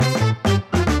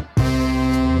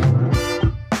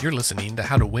You're listening to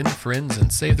How to Win Friends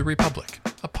and Save the Republic,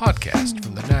 a podcast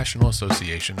from the National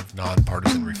Association of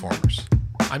Nonpartisan Reformers.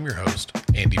 I'm your host,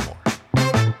 Andy Moore.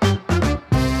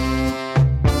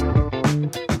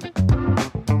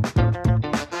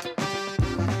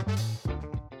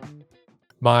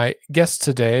 My guests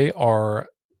today are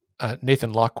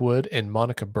Nathan Lockwood and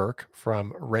Monica Burke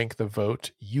from Rank the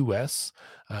Vote US,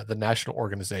 the national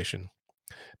organization.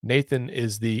 Nathan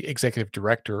is the executive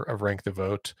director of Rank the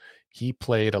Vote. He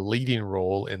played a leading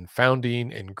role in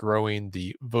founding and growing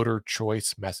the Voter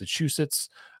Choice Massachusetts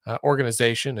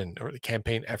organization or the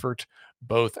campaign effort,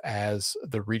 both as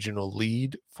the regional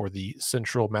lead for the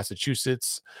central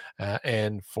Massachusetts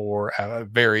and for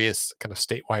various kind of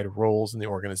statewide roles in the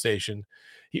organization.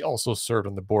 He also served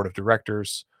on the board of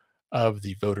directors of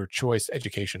the Voter Choice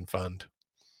Education Fund.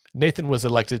 Nathan was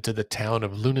elected to the town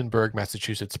of Lunenburg,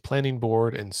 Massachusetts Planning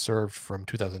Board and served from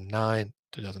 2009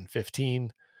 to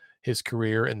 2015. His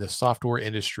career in the software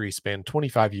industry spanned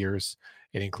 25 years.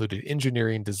 It included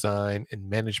engineering, design, and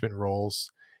management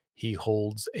roles. He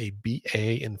holds a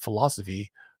BA in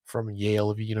philosophy from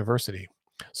Yale University.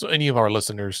 So any of our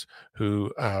listeners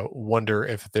who wonder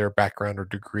if their background or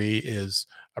degree is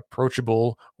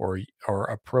approachable or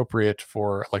appropriate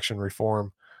for election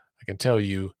reform, I can tell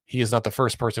you he is not the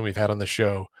first person we've had on the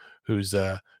show whose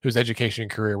education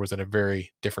career was in a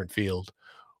very different field.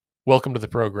 Welcome to the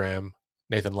program,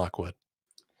 Nathan Lockwood.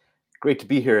 Great to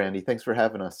be here, Andy. Thanks for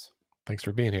having us. Thanks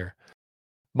for being here.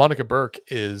 Monica Burke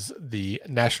is the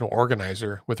national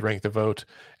organizer with Rank the Vote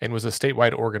and was a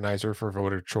statewide organizer for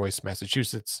Voter Choice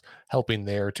Massachusetts, helping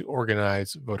there to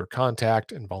organize voter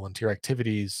contact and volunteer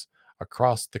activities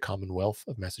across the Commonwealth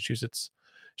of Massachusetts.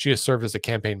 She has served as a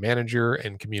campaign manager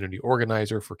and community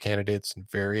organizer for candidates in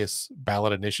various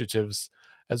ballot initiatives,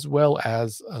 as well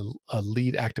as a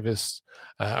lead activist,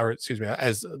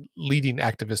 as leading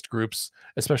activist groups,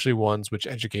 especially ones which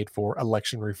advocate for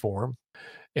election reform.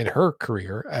 In her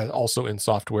career, also in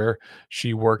software,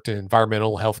 she worked in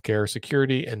environmental healthcare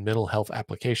security and mental health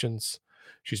applications.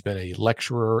 She's been a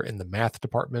lecturer in the math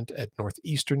department at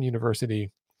Northeastern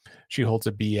University. She holds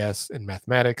a BS in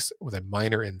mathematics with a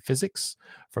minor in physics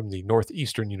from the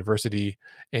Northeastern University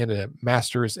and a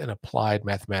master's in applied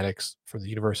mathematics from the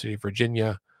University of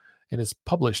Virginia, and is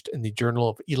published in the Journal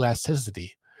of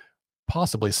Elasticity.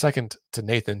 Possibly second to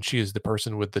Nathan, she is the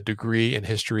person with the degree in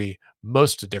history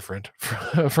most different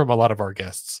from a lot of our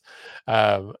guests.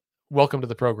 Welcome to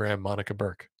the program, Monica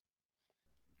Burke.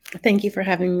 Thank you for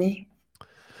having me.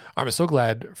 I'm so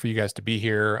glad for you guys to be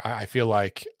here. I feel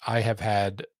like I have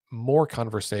had more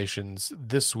conversations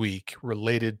this week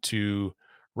related to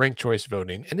ranked choice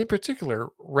voting, and in particular,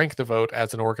 Rank the Vote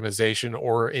as an organization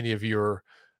or any of your,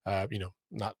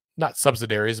 not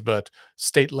subsidiaries, but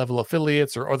state level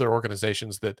affiliates or other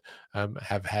organizations that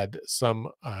have had some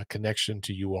connection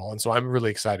to you all. And so I'm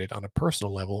really excited on a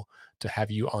personal level to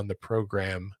have you on the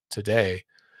program today.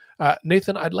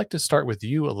 Nathan, I'd like to start with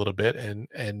you a little bit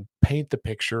and paint the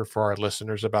picture for our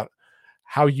listeners about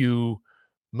how you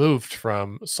moved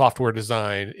from software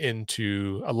design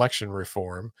into election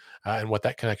reform and what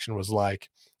that connection was like.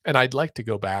 And I'd like to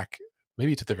go back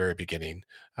maybe to the very beginning.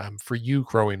 For you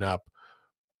growing up,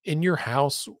 in your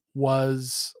house,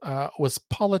 was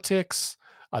politics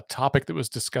a topic that was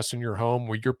discussed in your home?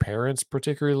 Were your parents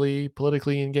particularly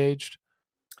politically engaged?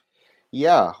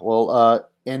 Yeah, well,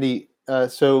 Andy,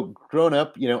 so growing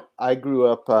up, I grew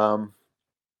up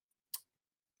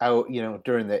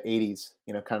during the 80s,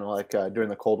 kind of like during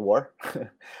the Cold War.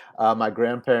 My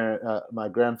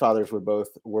grandfathers were both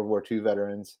World War II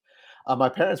veterans. My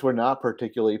parents were not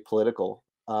particularly political,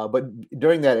 but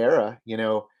during that era,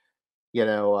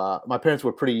 my parents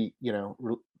were pretty,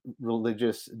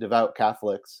 religious, devout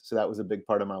Catholics. So that was a big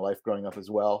part of my life growing up as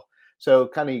well. So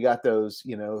kind of you got those,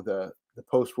 the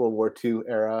post-World War II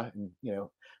era and,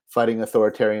 fighting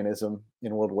authoritarianism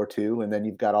in World War II. And then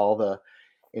you've got all the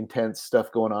intense stuff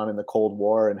going on in the Cold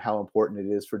War and how important it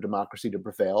is for democracy to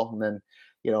prevail. And then,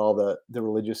 all the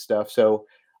religious stuff. So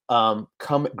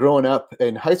growing up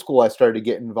in high school, I started to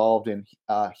get involved in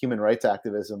human rights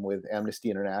activism with Amnesty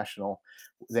International.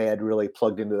 They had really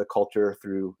plugged into the culture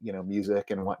through,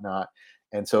 music and whatnot.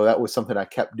 And so that was something I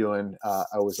kept doing.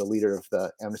 I was a leader of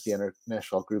the Amnesty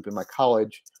International group in my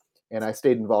college, and I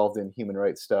stayed involved in human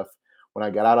rights stuff when I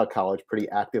got out of college pretty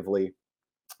actively.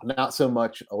 Not so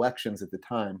much elections at the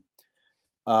time.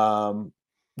 I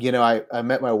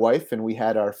met my wife and we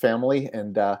had our family.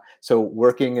 And so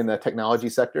working in the technology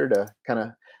sector to kind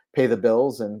of pay the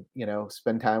bills and,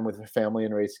 spend time with the family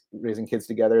and raising kids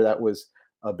together, that was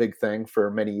a big thing for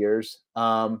many years.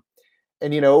 And,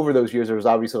 over those years, there was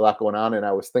obviously a lot going on and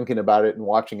I was thinking about it and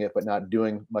watching it, but not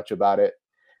doing much about it.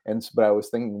 But I was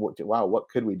thinking, wow, what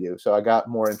could we do? So I got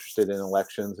more interested in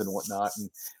elections and whatnot. And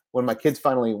when my kids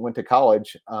finally went to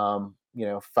college,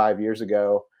 5 years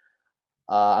ago,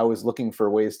 I was looking for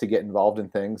ways to get involved in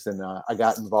things, and I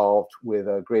got involved with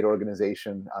a great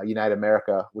organization, Unite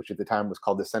America, which at the time was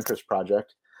called the Centrist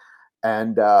Project,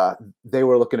 and they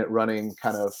were looking at running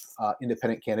kind of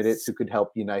independent candidates who could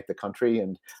help unite the country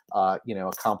and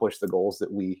accomplish the goals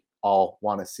that we all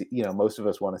want to see. Most of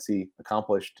us want to see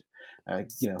accomplished.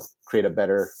 Create a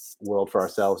better world for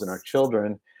ourselves and our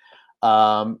children.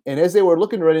 And as they were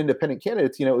looking to run independent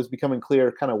candidates, it was becoming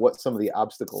clear kind of what some of the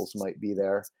obstacles might be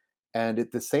there. And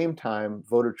at the same time,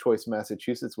 Voter Choice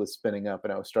Massachusetts was spinning up,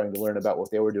 and I was starting to learn about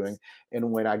what they were doing.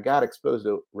 And when I got exposed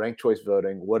to ranked choice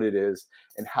voting, what it is,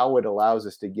 and how it allows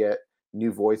us to get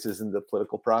new voices in the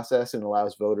political process and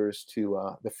allows voters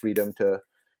to the freedom to,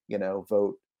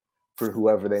 vote for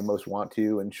whoever they most want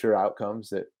to, ensure outcomes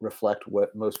that reflect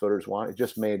what most voters want, it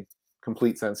just made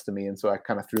complete sense to me. And so I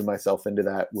kind of threw myself into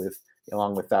that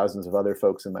along with thousands of other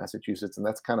folks in Massachusetts. And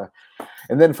that's kind of,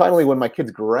 and then finally, when my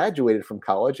kids graduated from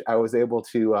college, I was able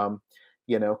to,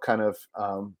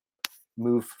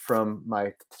 move from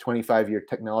my 25-year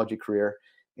technology career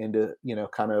into,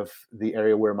 kind of the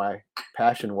area where my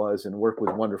passion was, and work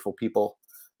with wonderful people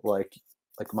like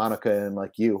Monica and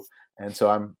like you. And so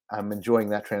I'm enjoying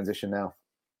that transition now.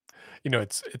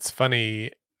 It's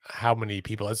funny how many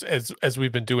people, as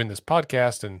we've been doing this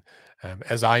podcast, and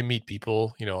as I meet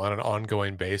people, on an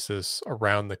ongoing basis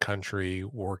around the country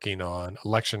working on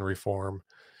election reform,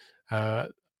 uh,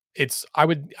 it's I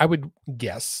would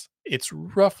guess it's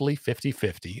roughly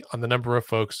 50-50 on the number of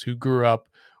folks who grew up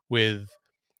with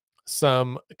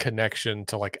some connection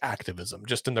to like activism,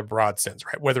 just in the broad sense,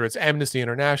 right? Whether it's Amnesty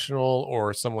International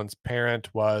or someone's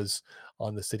parent was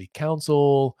on the city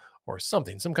council or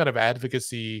something, some kind of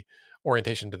advocacy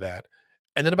orientation to that.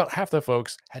 And then about half the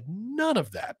folks had none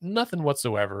of that, nothing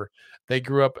whatsoever. They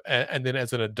grew up and then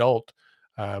as an adult,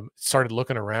 started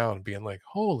looking around, being like,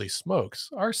 holy smokes,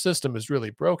 our system is really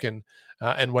broken.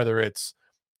 And whether it's,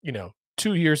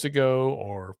 2 years ago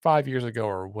or 5 years ago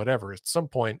or whatever, at some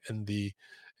point in the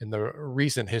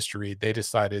recent history, they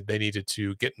decided they needed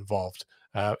to get involved,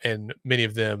 and many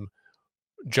of them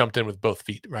jumped in with both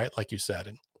feet, right, like you said.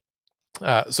 And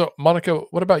so, Monica,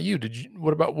 what about you?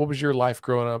 What was your life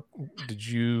growing up? Did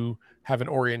you have an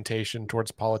orientation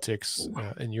towards politics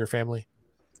in your family?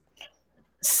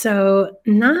 So,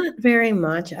 not very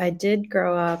much. I did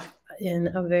grow up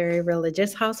in a very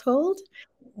religious household.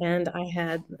 And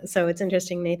so it's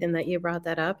interesting, Nathan, that you brought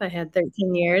that up. I had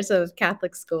 13 years of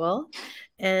Catholic school.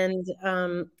 And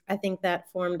I think that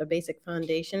formed a basic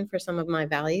foundation for some of my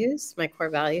values, my core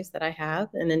values that I have.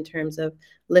 And in terms of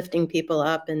lifting people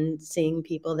up and seeing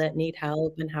people that need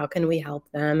help and how can we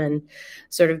help them, and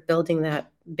sort of building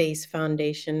that base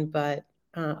foundation. But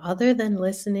other than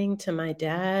listening to my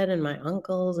dad and my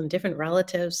uncles and different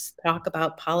relatives talk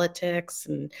about politics,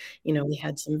 and we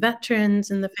had some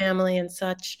veterans in the family and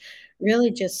such,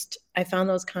 really just I found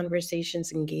those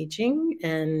conversations engaging.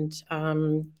 And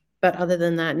but other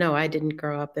than that, no, I didn't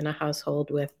grow up in a household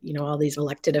with all these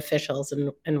elected officials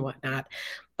and whatnot.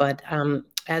 But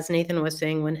as Nathan was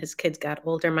saying, when his kids got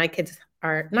older, my kids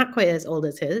are not quite as old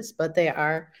as his, but they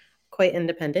are quite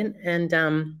independent.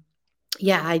 And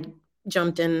yeah, I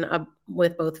jumped in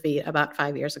with both feet about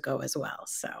 5 years ago as well.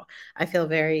 So I feel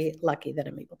very lucky that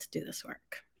I'm able to do this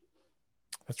work.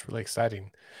 That's really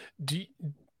exciting. Do you,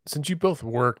 since you both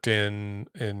worked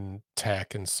in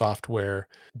tech and software,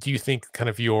 do you think kind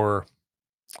of your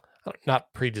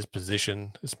not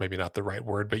predisposition is maybe not the right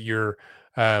word, but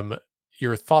um,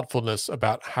 your thoughtfulness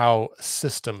about how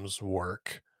systems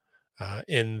work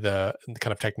in the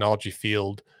kind of technology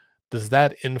field, does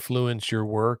that influence your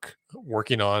work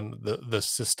working on the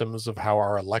systems of how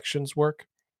our elections work?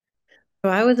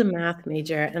 So I was a math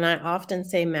major, and I often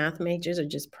say math majors are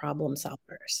just problem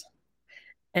solvers.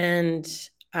 And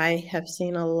I have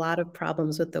seen a lot of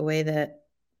problems with the way that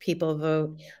people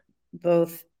vote,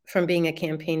 both from being a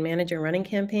campaign manager running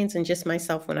campaigns and just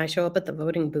myself when I show up at the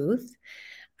voting booth.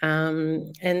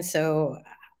 And so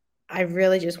I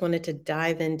really just wanted to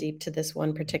dive in deep to this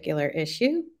one particular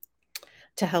issue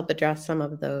to help address some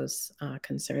of those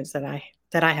concerns that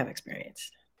I have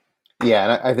experienced. Yeah,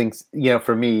 and I think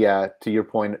for me, to your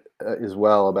point as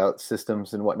well about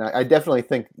systems and whatnot, I definitely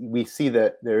think we see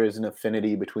that there is an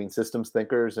affinity between systems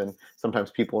thinkers and sometimes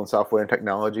people in software and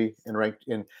technology and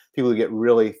people who get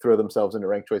really throw themselves into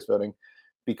ranked choice voting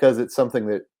because it's something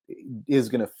that is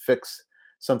going to fix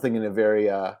something in a very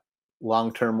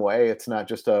long-term way. It's not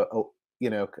just kind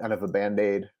of a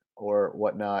band-aid or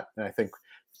whatnot. And I think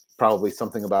probably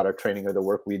something about our training or the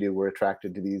work we do, we're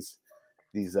attracted to these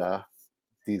these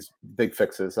big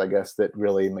fixes, I guess, that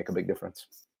really make a big difference.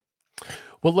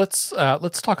 Well, let's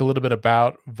talk a little bit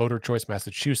about Voter Choice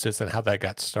Massachusetts and how that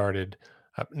got started.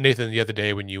 Nathan, the other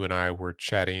day when you and I were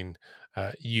chatting,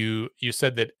 you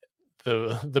said that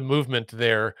the movement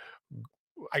there,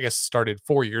 I guess, started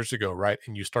 4 years ago, right?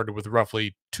 And you started with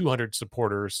roughly 200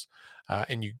 supporters,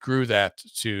 and you grew that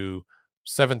to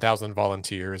 7,000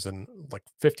 volunteers and like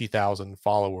 50,000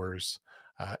 followers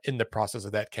in the process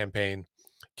of that campaign.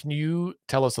 Can you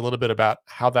tell us a little bit about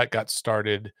how that got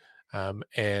started, and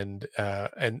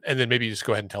then maybe just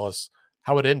go ahead and tell us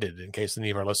how it ended, in case any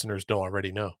of our listeners don't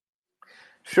already know.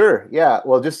 Sure. Yeah.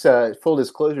 Well, just full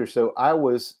disclosure. So I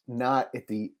was not at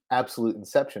the absolute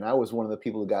inception. I was one of the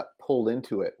people who got pulled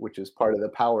into it, which is part of the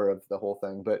power of the whole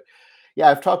thing. But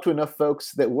yeah, I've talked to enough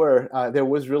folks that were, there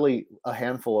was really a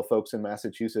handful of folks in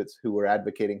Massachusetts who were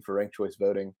advocating for ranked choice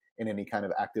voting in any kind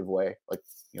of active way, like,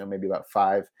 maybe about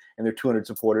five, and they're 200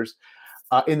 supporters.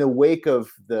 In the wake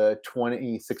of the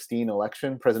 2016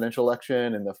 presidential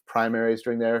election, and the primaries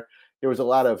during there was a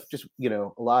lot of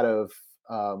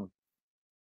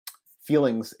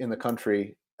feelings in the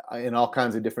country in all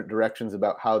kinds of different directions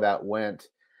about how that went.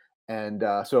 And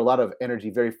so a lot of energy,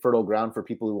 very fertile ground for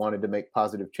people who wanted to make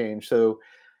positive change. So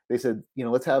they said,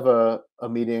 let's have a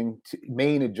meeting.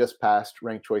 Maine had just passed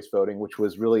ranked choice voting, which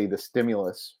was really the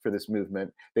stimulus for this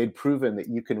movement. They'd proven that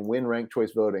you can win ranked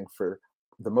choice voting for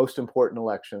the most important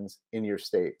elections in your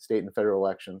state and federal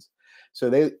elections.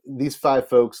 So these five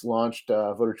folks launched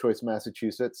Voter Choice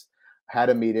Massachusetts, had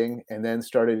a meeting, and then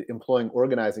started employing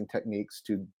organizing techniques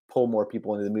to pull more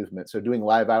people into the movement. So doing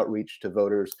live outreach to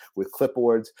voters with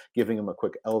clipboards, giving them a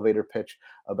quick elevator pitch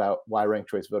about why ranked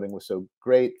choice voting was so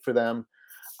great for them,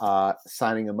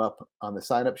 signing them up on the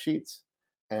sign-up sheets,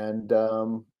 and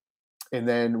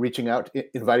then reaching out,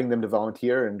 inviting them to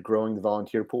volunteer, and growing the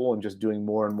volunteer pool, and just doing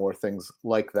more and more things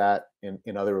like that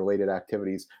in other related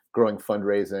activities, growing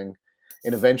fundraising.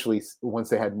 And eventually, once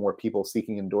they had more people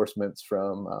seeking endorsements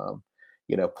from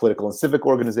political and civic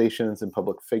organizations and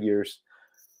public figures.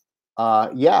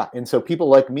 And so people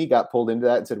like me got pulled into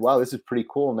that and said, wow, this is pretty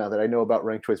cool. Now that I know about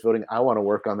ranked choice voting, I want to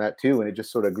work on that too. And it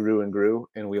just sort of grew and grew,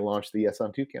 and we launched the Yes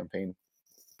on Two campaign.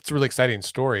 It's a really exciting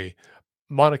story.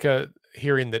 Monica,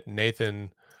 hearing that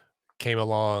Nathan came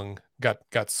along,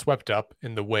 got swept up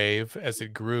in the wave as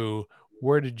it grew,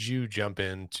 where did you jump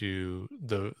into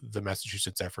the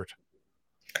Massachusetts effort?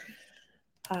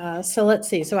 So let's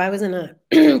see. So I was in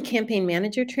a campaign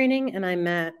manager training, and I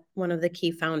met one of the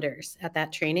key founders at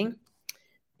that training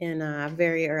in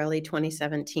very early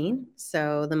 2017.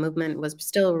 So the movement was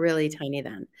still really tiny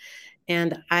then.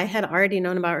 And I had already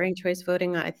known about ranked choice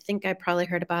voting. I think I probably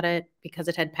heard about it because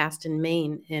it had passed in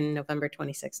Maine in November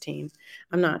 2016.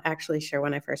 I'm not actually sure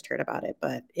when I first heard about it,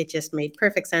 but it just made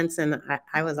perfect sense, and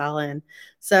I was all in.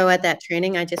 So at that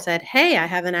training, I just said, hey, I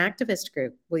have an activist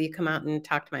group. Will you come out and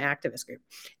talk to my activist group?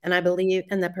 And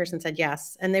that person said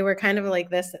yes. And they were kind of like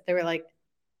this. They were like,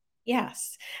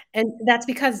 yes. And that's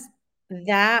because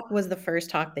that was the first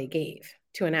talk they gave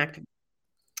to an activist.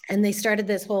 And they started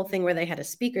this whole thing where they had a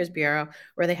speakers bureau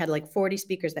where they had like 40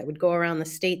 speakers that would go around the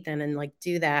state then and like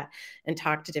do that and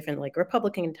talk to different like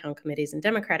Republican town committees and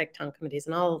Democratic town committees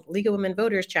and all League of Women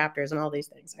Voters chapters and all these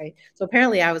things, right? So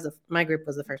apparently my group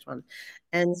was the first one.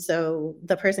 And so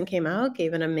the person came out,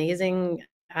 gave an amazing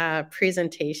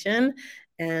presentation,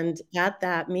 and at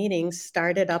that meeting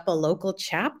started up a local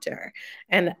chapter.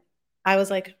 And I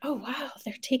was like, oh, wow,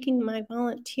 they're taking my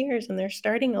volunteers and they're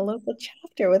starting a local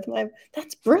chapter with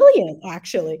that's brilliant,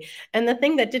 actually. And the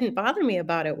thing that didn't bother me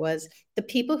about it was the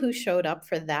people who showed up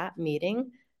for that meeting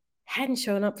hadn't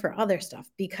shown up for other stuff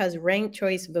because ranked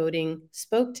choice voting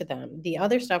spoke to them. The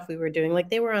other stuff we were doing, like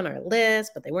they were on our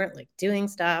list, but they weren't like doing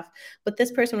stuff. But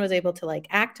this person was able to like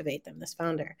activate them, this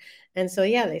founder. And so,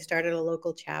 yeah, they started a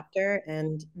local chapter,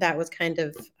 and that was kind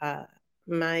of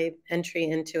my entry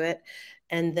into it.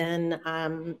 And then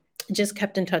just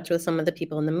kept in touch with some of the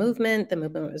people in the movement. The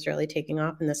movement was really taking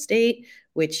off in the state,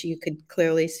 which you could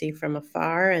clearly see from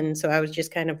afar. And so I was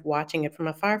just kind of watching it from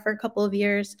afar for a couple of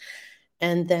years.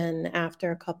 And then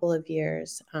after a couple of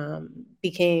years,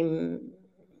 became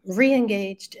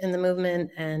re-engaged in the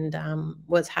movement and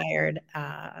was hired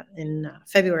in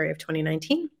February of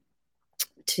 2019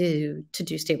 to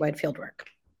do statewide fieldwork.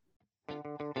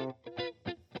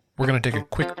 We're going to take a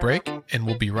quick break, and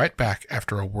we'll be right back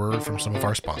after a word from some of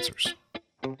our sponsors.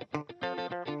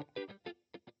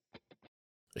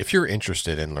 If you're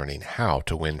interested in learning how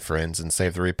to win friends and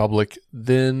save the Republic,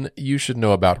 then you should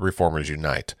know about Reformers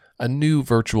Unite, a new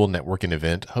virtual networking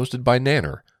event hosted by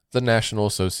NANNER, the National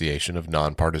Association of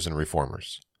Nonpartisan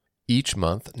Reformers. Each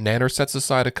month, Nanner sets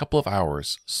aside a couple of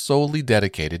hours solely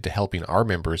dedicated to helping our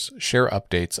members share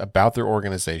updates about their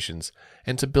organizations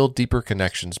and to build deeper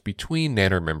connections between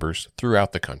Nanner members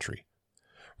throughout the country.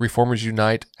 Reformers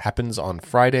Unite happens on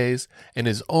Fridays and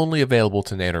is only available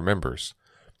to Nanner members.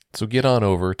 So get on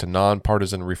over to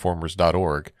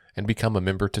nonpartisanreformers.org and become a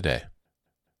member today.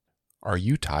 Are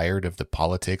you tired of the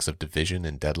politics of division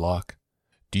and deadlock?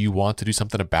 Do you want to do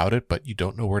something about it, but you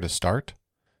don't know where to start?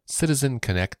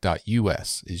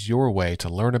 CitizenConnect.us is your way to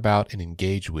learn about and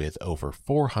engage with over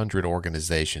 400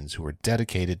 organizations who are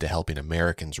dedicated to helping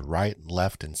Americans right,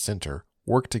 left, and center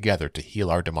work together to heal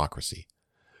our democracy.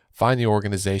 Find the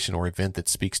organization or event that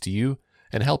speaks to you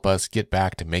and help us get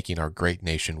back to making our great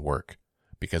nation work,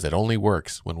 because it only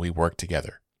works when we work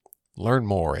together. Learn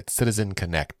more at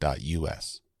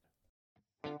CitizenConnect.us.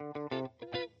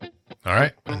 All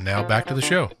right, and now back to the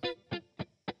show.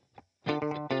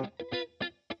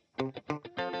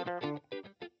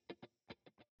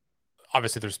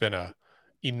 Obviously, there's been a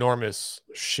enormous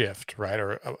shift, right?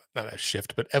 Or not a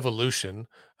shift, but evolution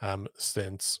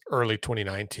since early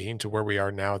 2019 to where we are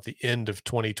now at the end of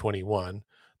 2021.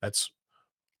 That's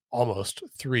almost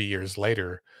 3 years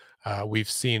later. We've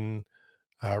seen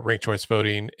ranked choice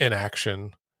voting in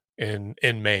action in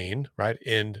Maine, right?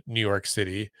 In New York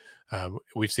City.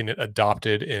 We've seen it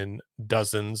adopted in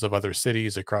dozens of other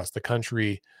cities across the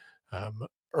country.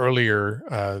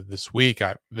 Earlier this week,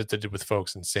 I visited with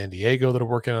folks in San Diego that are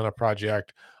working on a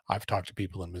project. I've talked to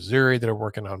people in Missouri that are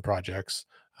working on projects.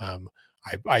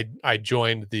 I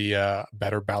joined the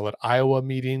Better Ballot Iowa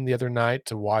meeting the other night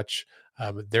to watch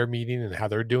their meeting and how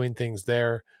they're doing things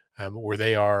there, where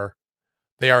they are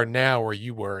now where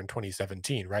you were in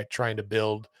 2017, right? Trying to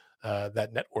build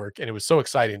that network, and it was so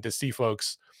exciting to see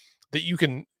folks that you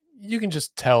can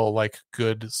just tell, like,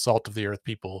 good salt of the earth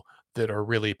people that are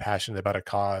really passionate about a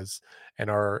cause and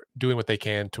are doing what they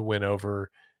can to win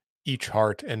over each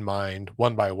heart and mind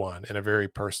one by one in a very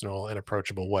personal and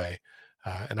approachable way.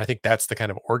 And I think that's the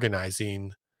kind of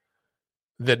organizing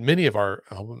that many of our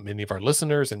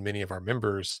listeners and many of our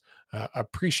members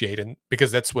appreciate, and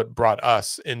because that's what brought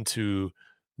us into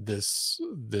this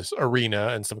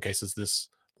arena, in some cases this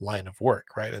line of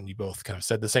work, right? And you both kind of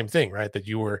said the same thing, right? That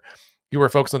you were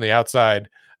folks on the outside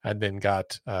and then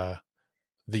got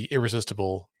the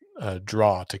irresistible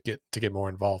draw to get more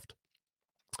involved.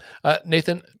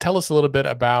 Nathan, tell us a little bit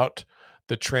about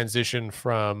the transition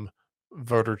from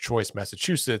Voter Choice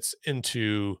Massachusetts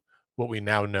into what we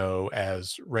now know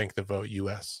as Rank the Vote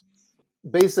US.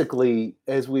 Basically,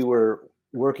 as we were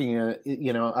working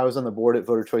in, I was on the board at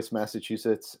Voter Choice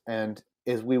Massachusetts, and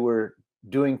as we were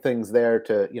doing things there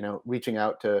to, reaching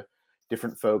out to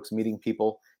different folks, meeting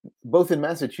people, both in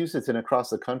Massachusetts and across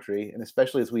the country, and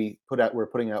especially as we're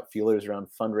putting out feelers around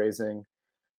fundraising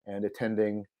and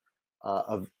attending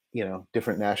of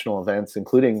different national events,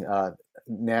 including a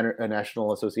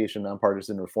National Association of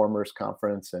Nonpartisan Reformers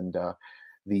Conference and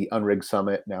the Unrigged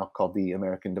Summit, now called the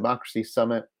American Democracy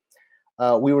Summit.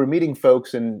 We were meeting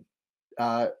folks, and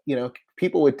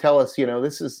people would tell us,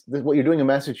 what you're doing in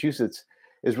Massachusetts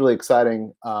is really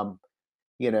exciting.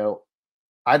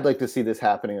 I'd like to see this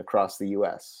happening across the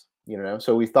U.S.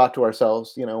 So we thought to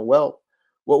ourselves, well,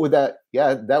 what would that?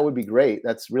 Yeah, that would be great.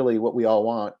 That's really what we all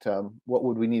want. What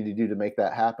would we need to do to make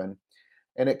that happen?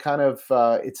 And it kind of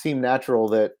it seemed natural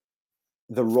that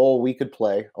the role we could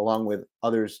play, along with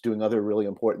others doing other really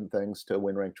important things to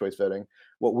win ranked choice voting,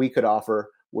 what we could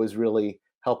offer was really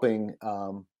helping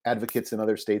advocates in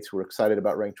other states who were excited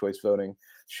about ranked choice voting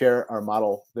share our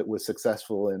model that was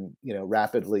successful in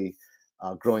rapidly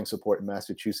growing support in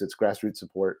Massachusetts, grassroots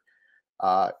support,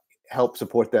 help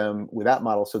support them with that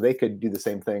model so they could do the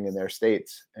same thing in their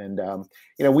states. And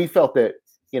we felt that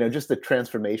just the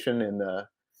transformation in the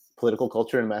political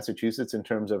culture in Massachusetts in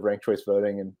terms of ranked choice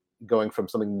voting and going from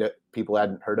something that people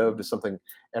hadn't heard of to something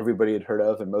everybody had heard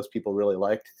of and most people really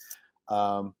liked,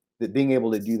 that being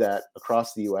able to do that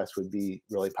across the US would be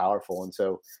really powerful. And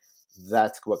so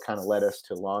that's what kind of led us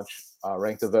to launch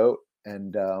Rank the Vote.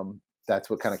 And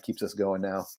that's what kind of keeps us going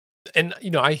now. And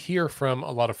I hear from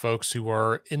a lot of folks who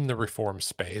are in the reform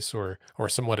space or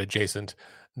somewhat adjacent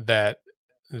that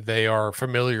they are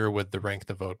familiar with the Rank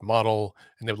the Vote model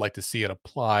and they would like to see it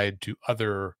applied to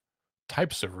other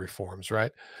types of reforms,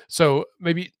 right? So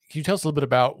maybe can you tell us a little bit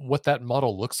about what that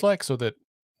model looks like so that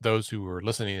those who are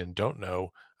listening and don't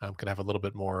know can have a little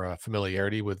bit more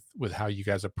familiarity with how you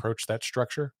guys approach that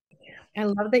structure? I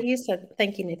love that you said,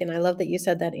 thank you, Nathan. I love that you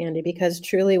said that, Andy, because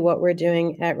truly what we're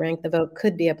doing at Rank the Vote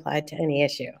could be applied to any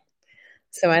issue.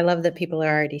 So I love that people are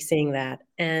already seeing that.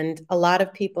 And a lot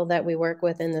of people that we work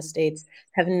with in the States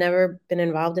have never been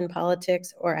involved in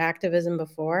politics or activism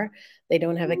before. They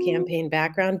don't have a campaign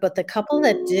background, but the couple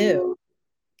that do,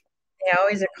 they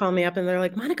always call me up and they're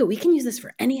like, Monica, we can use this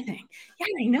for anything. Yeah,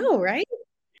 I know, right?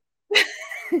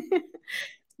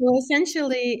 Well,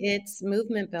 essentially, it's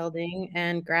movement building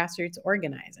and grassroots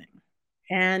organizing.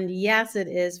 And yes, it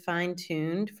is fine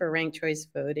tuned for ranked choice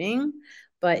voting,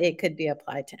 but it could be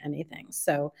applied to anything.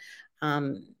 So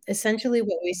essentially,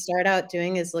 what we start out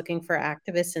doing is looking for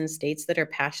activists in states that are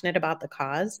passionate about the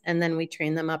cause, and then we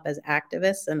train them up as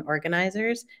activists and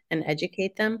organizers and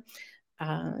educate them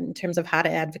in terms of how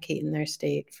to advocate in their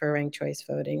state for ranked choice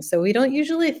voting. So we don't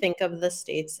usually think of the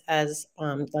states as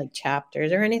like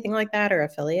chapters or anything like that or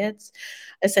affiliates.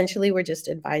 Essentially, we're just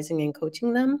advising and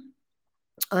coaching them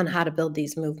on how to build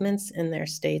these movements in their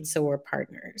states. So we're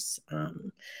partners.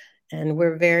 And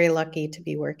we're very lucky to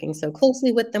be working so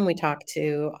closely with them. We talk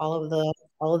to all of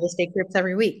the state groups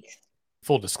every week.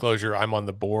 Full disclosure, I'm on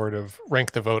the board of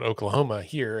Rank the Vote Oklahoma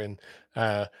here,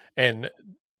 and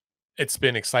it's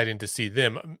been exciting to see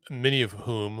them, many of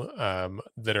whom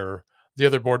that are the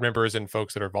other board members and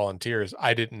folks that are volunteers.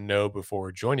 I didn't know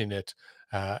before joining it,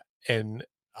 and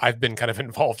I've been kind of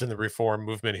involved in the reform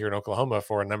movement here in Oklahoma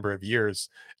for a number of years,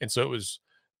 and so it was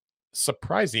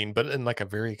surprising, but in like a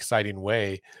very exciting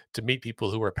way to meet people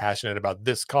who are passionate about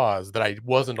this cause that I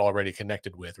wasn't already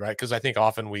connected with, right? Because I think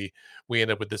often we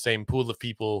end up with the same pool of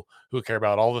people who care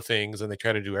about all the things and they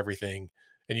try to do everything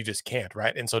and you just can't,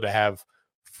 right? And so to have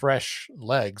fresh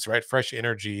legs, right, fresh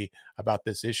energy about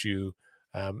this issue,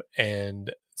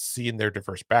 and seeing their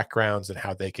diverse backgrounds and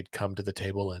how they could come to the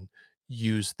table and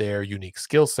use their unique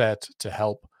skill set to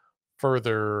help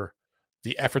further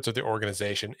the efforts of the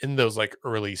organization in those like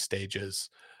early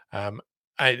stages. Um,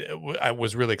 I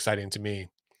was really exciting to me.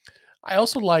 I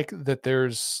also like that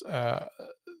there's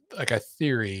like a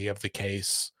theory of the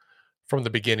case from the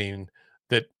beginning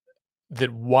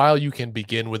that while you can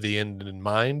begin with the end in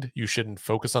mind, you shouldn't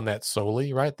focus on that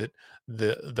solely, right? That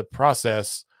the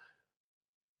process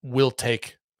will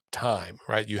take time,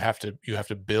 right? You have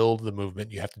to build the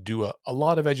movement. You have to do a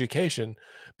lot of education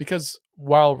because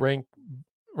while ranked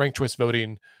choice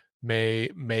voting may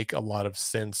make a lot of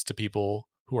sense to people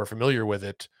who are familiar with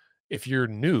it, if you're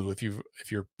new, if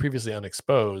you're previously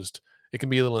unexposed, it can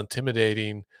be a little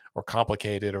intimidating or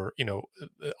complicated or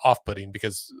off-putting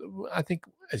because I think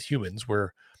as humans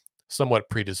we're somewhat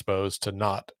predisposed to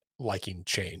not liking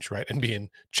change, right? And being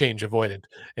change avoidant.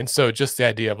 And so just the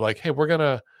idea of like, hey, we're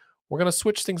gonna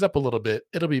switch things up a little bit.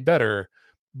 It'll be better,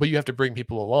 but you have to bring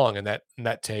people along, and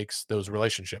that takes those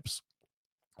relationships.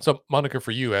 So, Monica,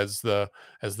 for you as the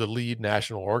lead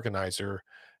national organizer,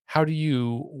 how do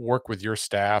you work with your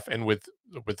staff and with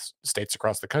states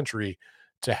across the country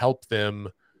to help them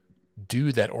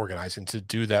do that organizing, to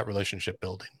do that relationship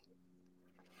building?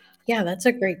 Yeah, that's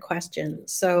a great question.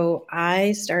 So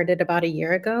I started about a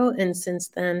year ago, and since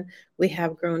then we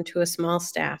have grown to a small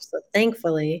staff. So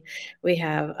thankfully, we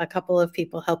have a couple of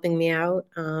people helping me out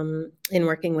in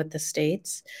working with the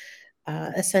states.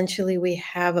 Essentially, we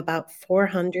have about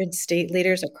 400 state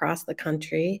leaders across the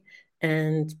country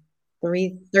and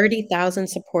 30,000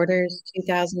 supporters,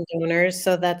 2,000 donors.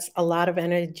 So that's a lot of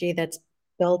energy that's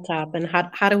built up. And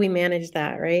how do we manage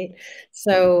that, right?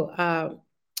 So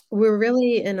we're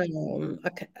really in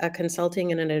a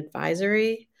consulting and an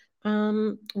advisory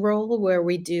role where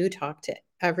we do talk to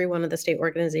every one of the state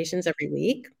organizations every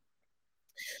week.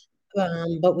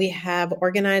 But we have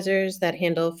organizers that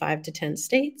handle 5 to 10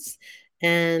 states,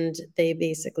 and they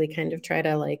basically kind of try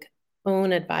to like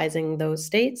own advising those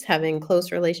states, having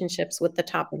close relationships with the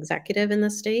top executive in the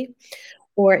state,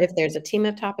 or if there's a team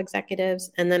of top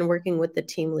executives, and then working with the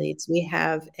team leads. We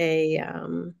have a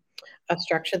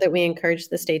structure that we encourage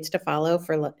the states to follow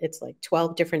for it's like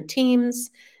 12 different teams.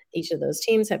 Each of those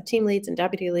teams have team leads and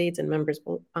deputy leads and members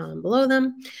below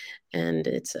them. And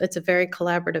it's a very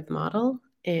collaborative model.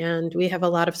 And we have a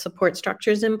lot of support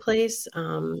structures in place.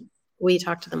 We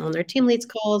talk to them on their team leads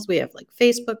calls. We have like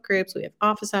Facebook groups. We have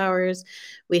office hours.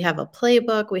 We have a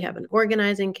playbook. We have an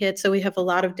organizing kit. So we have a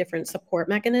lot of different support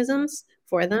mechanisms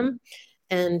for them.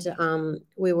 And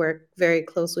we work very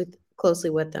closely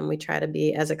with them. We try to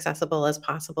be as accessible as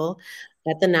possible.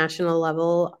 At the national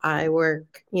level, I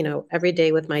work, every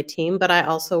day with my team, but I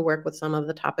also work with some of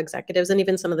the top executives and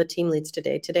even some of the team leads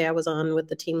today. Today, I was on with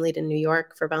the team lead in New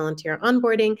York for volunteer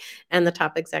onboarding and the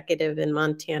top executive in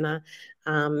Montana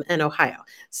and Ohio.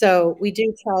 So we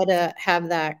do try to have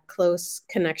that close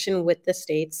connection with the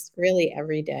states really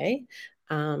every day.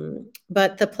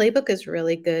 But the playbook is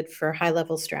really good for high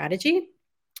level strategy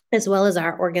as well as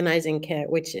our organizing kit,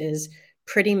 which is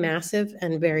pretty massive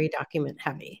and very document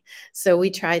heavy. So we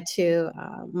tried to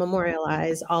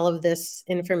memorialize all of this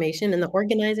information in the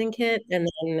organizing kit and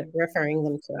then referring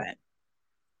them to it.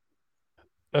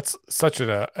 That's such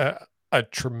a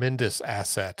tremendous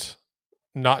asset,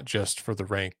 not just for the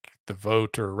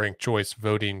vote or ranked choice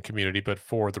voting community, but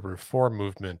for the reform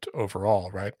movement overall,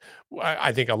 right?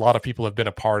 I think a lot of people have been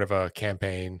a part of a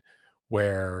campaign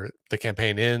where the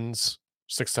campaign ends,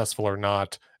 successful or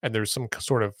not, and there's some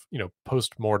sort of,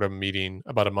 post-mortem meeting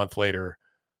about a month later,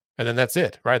 and then that's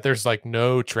it, right? There's like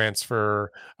no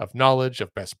transfer of knowledge,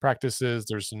 of best practices.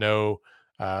 There's no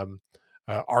um,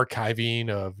 archiving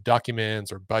of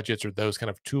documents or budgets or those kind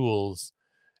of tools.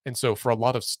 And so for a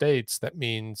lot of states, that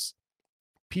means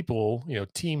people,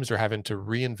 teams are having to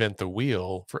reinvent the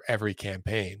wheel for every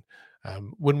campaign.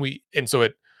 And so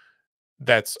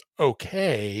that's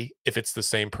okay if it's the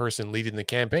same person leading the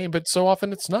campaign, but so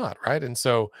often it's not, right? And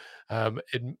so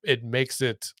it makes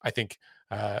it, I think,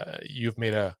 you've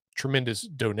made a tremendous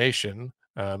donation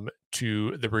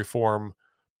to the reform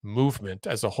movement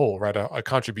as a whole, right? A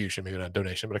contribution, maybe not a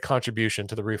donation, but a contribution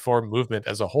to the reform movement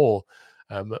as a whole,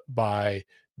 by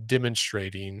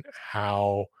demonstrating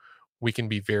how we can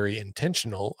be very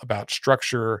intentional about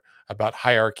structure, about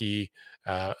hierarchy,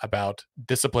 about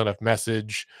discipline of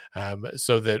message,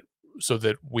 so that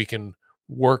we can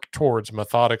work towards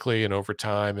methodically and over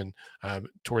time, and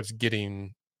towards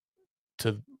getting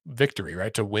to victory,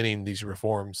 right? To winning these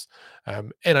reforms.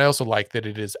 And I also like that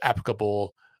it is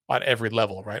applicable on every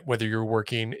level, right? Whether you're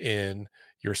working in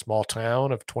your small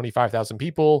town of 25,000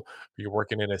 people, or you're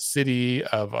working in a city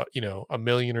of, a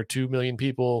million or 2 million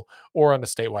people, or on a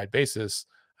statewide basis,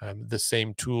 the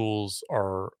same tools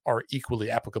are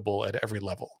equally applicable at every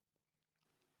level.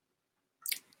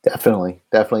 Definitely,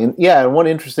 definitely, and yeah, and one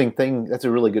interesting thing, that's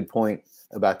a really good point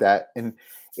about that, and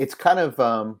it's kind of,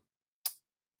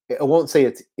 I won't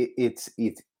say it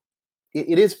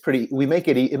is pretty. We make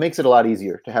it makes it a lot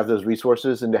easier to have those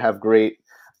resources and to have great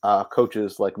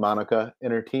coaches like Monica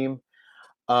and her team.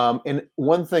 And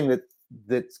one thing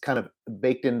that's kind of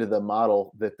baked into the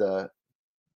model that the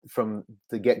from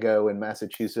the get go in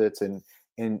Massachusetts, and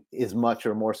is much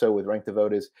or more so with Rank the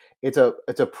Vote, is it's a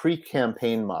pre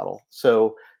campaign model.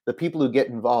 So the people who get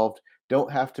involved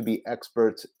don't have to be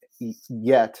experts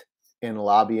yet in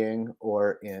lobbying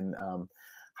or in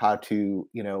how to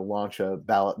launch a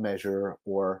ballot measure,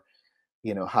 or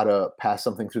how to pass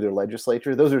something through their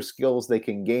legislature. Those are skills they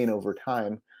can gain over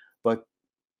time, but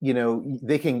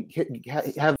they can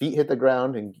have feet hit the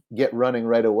ground and get running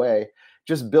right away,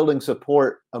 just building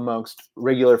support amongst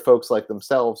regular folks like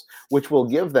themselves, which will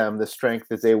give them the strength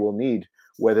that they will need,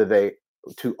 whether they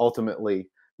to ultimately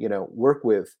work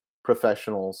with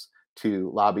professionals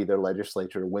to lobby their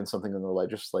legislature, to win something in the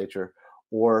legislature,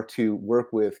 or to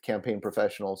work with campaign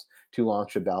professionals to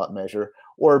launch a ballot measure,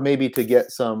 or maybe to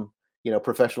get some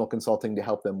professional consulting to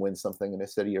help them win something in a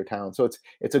city or town. So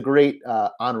it's a great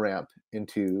on ramp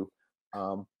into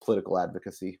political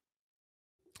advocacy.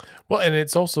 Well, and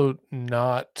it's also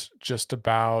not just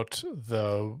about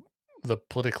the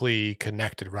politically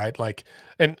connected, right? Like,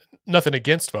 and nothing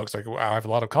against folks. Like, I have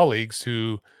a lot of colleagues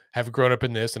who have grown up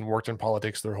in this and worked in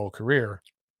politics their whole career.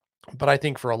 But I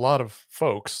think for a lot of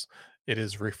folks, it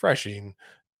is refreshing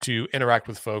to interact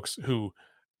with folks who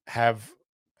have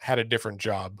had a different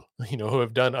job, who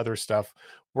have done other stuff,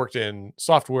 worked in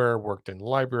software, worked in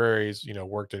libraries,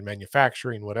 worked in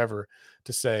manufacturing, whatever,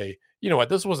 to say, you know what,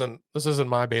 this isn't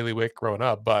my bailiwick growing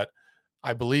up, but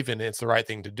I believe in it, it's the right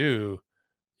thing to do.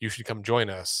 You should come join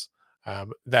us.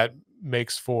 That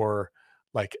makes for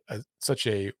like such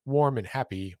a warm and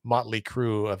happy motley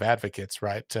crew of advocates,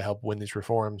 right, to help win these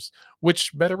reforms,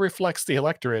 which better reflects the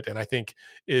electorate, and I think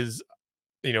is,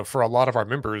 for a lot of our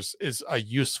members, is a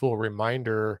useful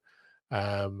reminder,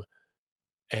 um,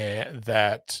 and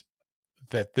that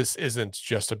this isn't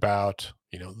just about,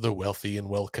 the wealthy and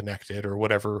well connected, or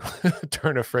whatever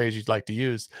turn of phrase you'd like to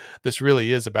use. This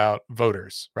really is about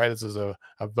voters, right? This is a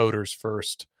voters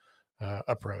first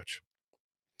approach.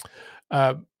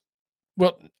 Uh,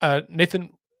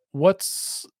 Nathan,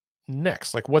 what's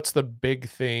next? Like, what's the big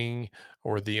thing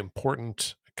or the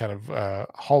important kind of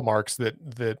hallmarks that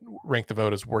Rank the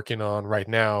Vote is working on right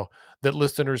now that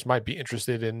listeners might be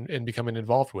interested in becoming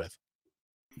involved with?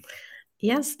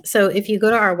 Yes. So if you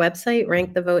go to our website,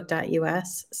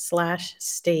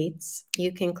 rankthevote.us/states,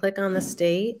 you can click on the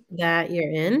state that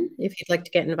you're in if you'd like to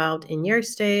get involved in your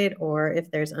state, or if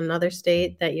there's another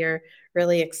state that you're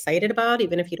really excited about.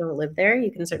 Even if you don't live there,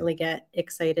 you can certainly get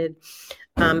excited,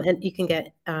 and you can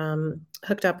get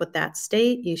hooked up with that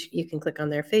state. You can click on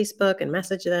their Facebook and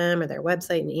message them, or their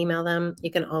website and email them.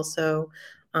 You can also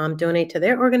donate to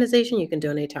their organization. You can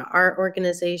donate to our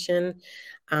organization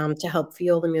to help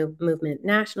fuel the movement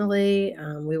nationally.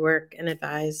 We work and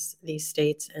advise these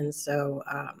states. And so,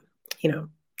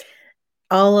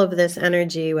 all of this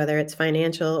energy, whether it's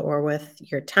financial or with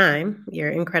your time, your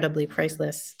incredibly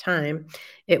priceless time,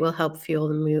 it will help fuel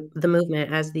the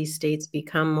movement as these states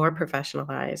become more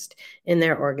professionalized in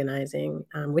their organizing,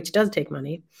 which does take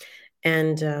money.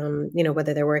 And,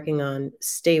 whether they're working on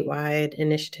statewide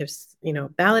initiatives,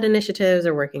 ballot initiatives,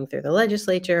 or working through the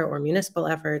legislature or municipal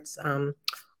efforts,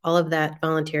 all of that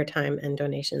volunteer time and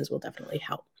donations will definitely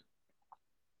help.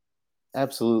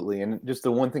 Absolutely. And just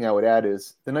the one thing I would add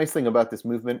is the nice thing about this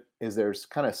movement is there's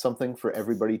kind of something for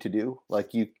everybody to do.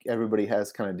 Like everybody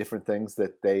has kind of different things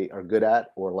that they are good at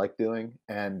or like doing.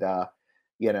 And,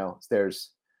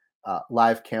 there's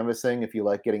live canvassing if you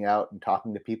like getting out and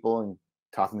talking to people and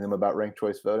talking to them about ranked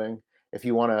choice voting. If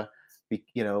you want to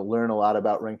learn a lot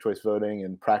about ranked choice voting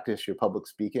and practice your public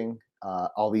speaking,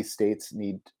 all these states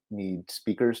need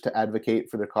speakers to advocate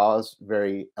for their cause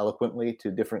very eloquently to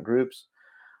different groups.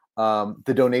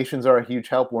 The donations are a huge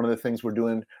help. One of the things we're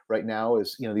doing right now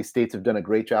is, these states have done a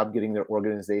great job getting their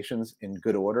organizations in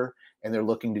good order, and they're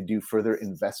looking to do further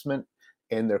investment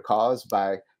in their cause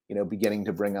by, beginning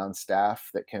to bring on staff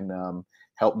that can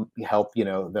help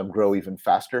them grow even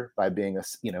faster by being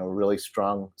a really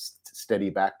strong, steady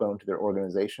backbone to their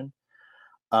organization.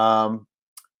 Phone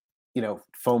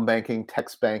banking,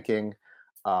 text banking,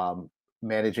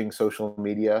 managing social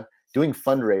media, doing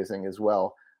fundraising as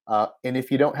well. And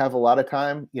if you don't have a lot of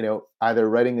time, either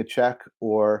writing a check,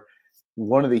 or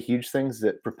one of the huge things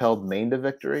that propelled Maine to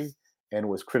victory and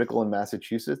was critical in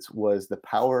Massachusetts was the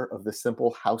power of the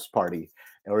simple house party.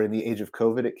 Or in the age of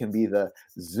COVID, it can be the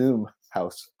Zoom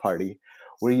house party,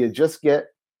 where you just get,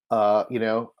 a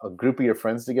group of your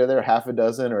friends together, half a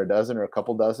dozen or a dozen or a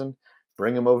couple dozen,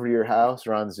 bring them over to your house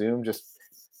or on Zoom, just,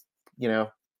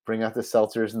 bring out the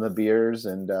seltzers and the beers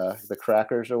and the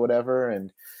crackers or whatever,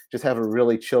 and just have a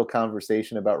really chill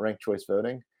conversation about ranked choice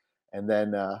voting. And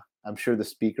then I'm sure the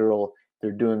speaker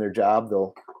they're doing their job.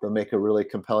 They'll make a really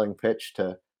compelling pitch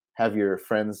to have your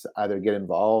friends either get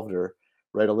involved or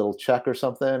write a little check or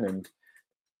something. And,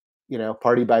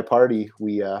 party by party,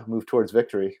 we move towards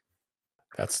victory.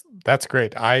 That's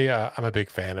great. I'm a big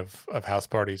fan of house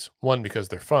parties. One, because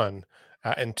they're fun,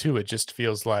 and two, it just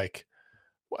feels like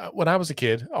when I was a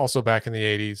kid, also back in the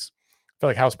 80s, I feel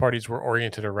like house parties were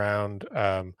oriented around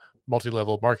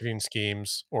multi-level marketing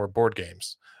schemes or board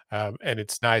games. And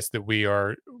it's nice that we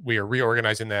are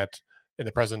reorganizing that in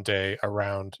the present day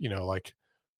around, like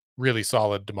really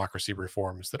solid democracy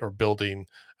reforms that are building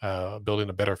a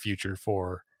better future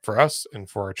for us and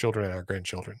for our children and our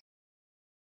grandchildren.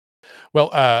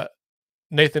 Well,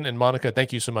 Nathan and Monica,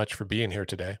 thank you so much for being here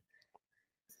today.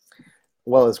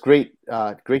 Well, it's great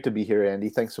to be here, Andy.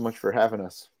 Thanks so much for having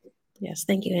us. Yes,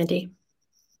 thank you, Andy.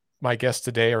 My guests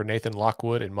today are Nathan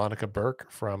Lockwood and Monica Burke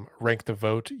from Rank the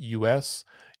Vote US.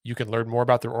 You can learn more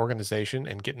about their organization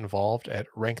and get involved at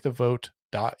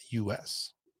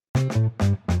rankthevote.us.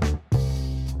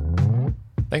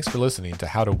 Thanks for listening to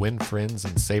How to Win Friends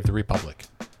and Save the Republic.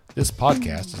 This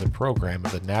podcast is a program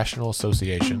of the National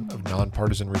Association of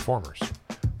Nonpartisan Reformers.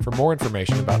 For more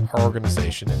information about our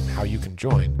organization and how you can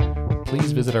join,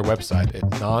 please visit our website at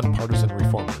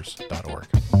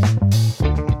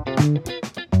nonpartisanreformers.org.